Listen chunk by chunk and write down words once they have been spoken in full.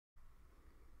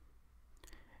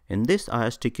In this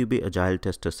ISTQB Agile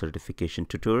Tester Certification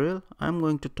tutorial, I'm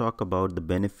going to talk about the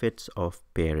benefits of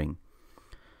pairing.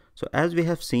 So as we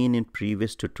have seen in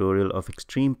previous tutorial of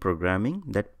extreme programming,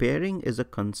 that pairing is a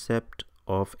concept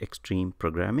of extreme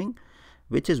programming,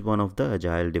 which is one of the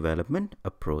agile development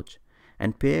approach.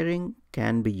 And pairing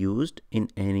can be used in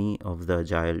any of the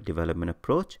agile development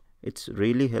approach. It's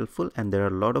really helpful, and there are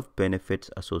a lot of benefits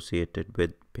associated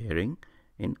with pairing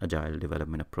in agile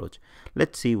development approach.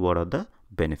 Let's see what are the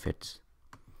benefits.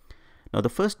 Now the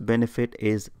first benefit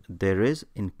is there is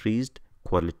increased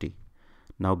quality.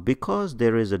 Now because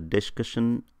there is a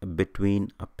discussion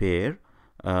between a pair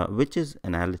which is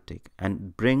analytic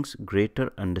and brings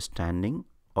greater understanding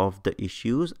of the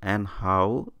issues and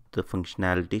how the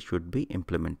functionality should be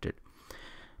implemented.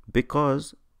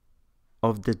 Because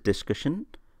of this discussion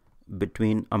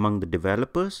among the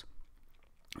developers,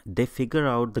 they figure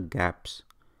out the gaps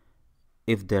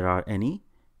if there are any,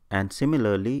 and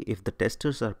similarly if the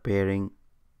testers are pairing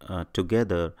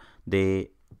together, they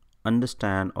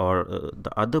understand, or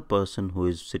the other person who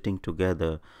is sitting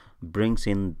together brings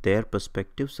in their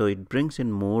perspective, so it brings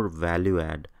in more value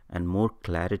add and more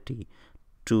clarity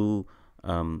to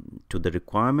the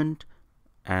requirement,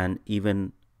 and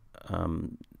even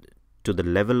to the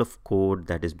level of code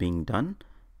that is being done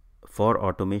for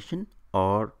automation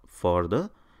or for the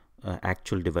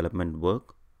actual development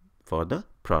work for the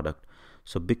product.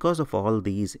 So because of all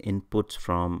these inputs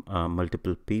from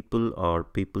multiple people or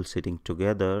people sitting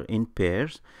together in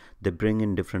pairs, they bring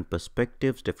in different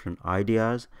perspectives, different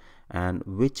ideas, and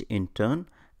which in turn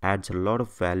adds a lot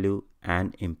of value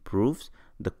and improves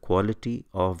the quality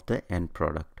of the end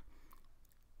product.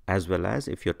 As well as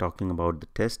if you're talking about the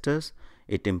testers,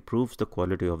 it improves the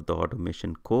quality of the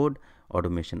automation code,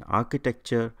 automation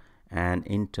architecture, and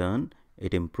in turn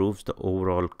it improves the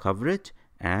overall coverage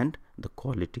and the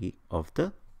quality of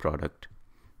the product.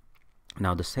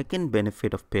 Now the second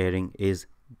benefit of pairing is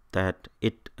that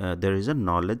there is a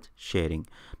knowledge sharing.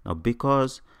 Now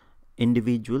because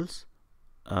individuals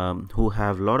who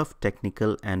have a lot of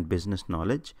technical and business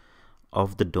knowledge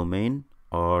of the domain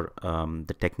or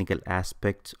the technical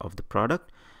aspects of the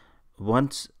product,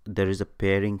 once there is a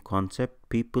pairing concept,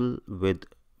 people with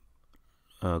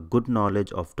good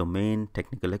knowledge of domain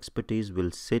technical expertise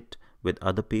will sit with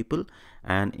other people,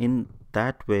 and in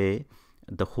that way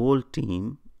the whole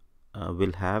team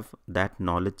will have that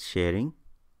knowledge sharing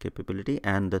capability,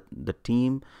 and the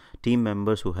team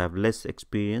members who have less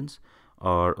experience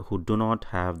or who do not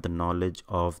have the knowledge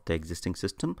of the existing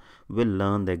system will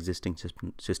learn the existing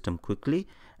system quickly,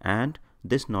 and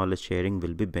this knowledge sharing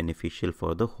will be beneficial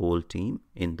for the whole team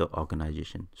in the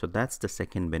organization. So that's the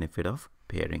second benefit of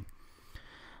pairing.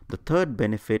 The third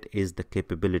benefit is the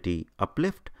capability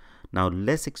uplift. Now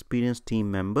less experienced team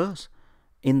members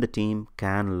in the team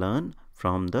can learn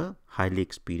from the highly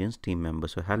experienced team member.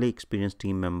 So highly experienced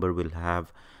team member will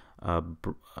have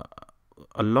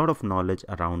a lot of knowledge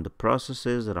around the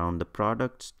processes, around the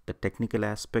products, the technical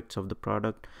aspects of the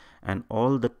product, and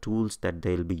all the tools that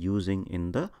they'll be using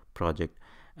in the project.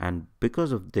 And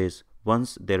because of this,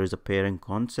 once there is a pairing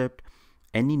concept,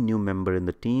 any new member in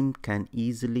the team can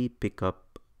easily pick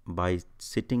up by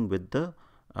sitting with the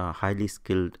highly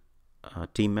skilled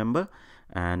team member,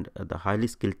 and the highly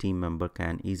skilled team member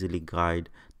can easily guide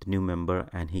the new member,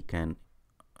 and he can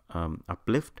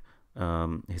uplift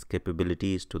his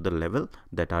capabilities to the level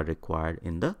that are required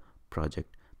in the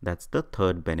project. That's the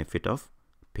third benefit of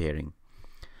pairing.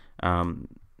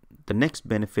 The next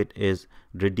benefit is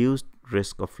reduced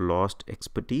risk of lost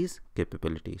expertise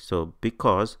capability. So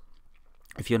because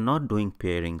if you're not doing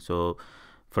pairing, so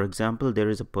for example, there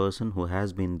is a person who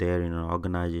has been there in an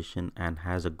organization and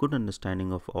has a good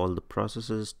understanding of all the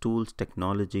processes, tools,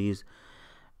 technologies,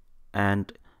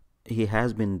 and he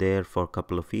has been there for a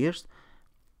couple of years,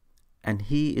 and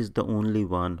he is the only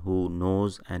one who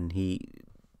knows, and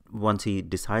once he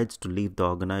decides to leave the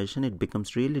organization, it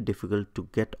becomes really difficult to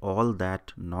get all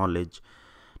that knowledge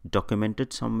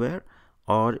documented somewhere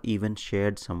or even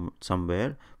shared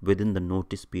somewhere within the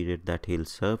notice period that he'll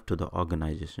serve to the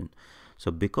organization. So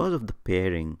because of the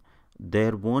pairing,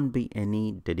 there won't be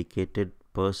any dedicated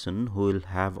person who will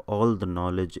have all the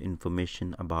knowledge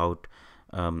information about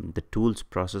the tools,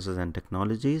 processes, and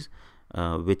technologies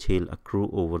which he'll accrue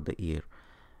over the year.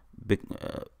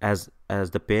 As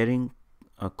the pairing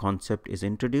concept is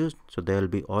introduced, so there will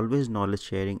be always knowledge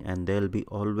sharing, and there will be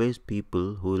always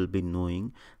people who will be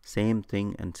knowing same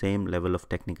thing and same level of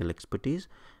technical expertise.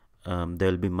 There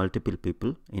will be multiple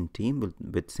people in team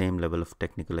with same level of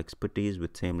technical expertise,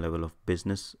 with same level of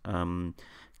business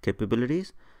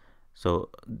capabilities. So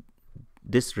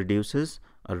this reduces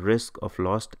a risk of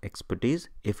lost expertise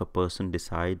if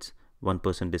one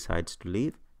person decides to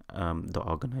leave the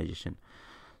organization.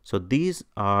 So these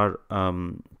are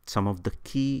some of the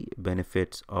key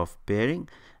benefits of pairing.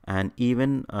 And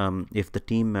even if the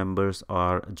team members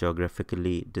are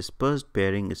geographically dispersed,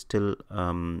 pairing is still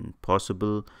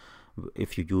possible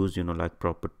if you use, like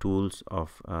proper tools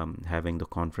of having the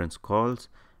conference calls.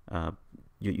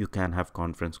 You can have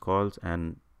conference calls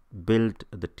and build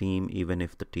the team even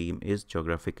if the team is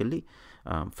geographically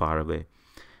far away.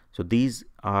 So these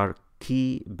are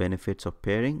key benefits of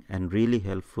pairing and really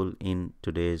helpful in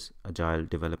today's agile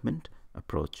development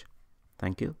approach.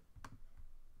 Thank you.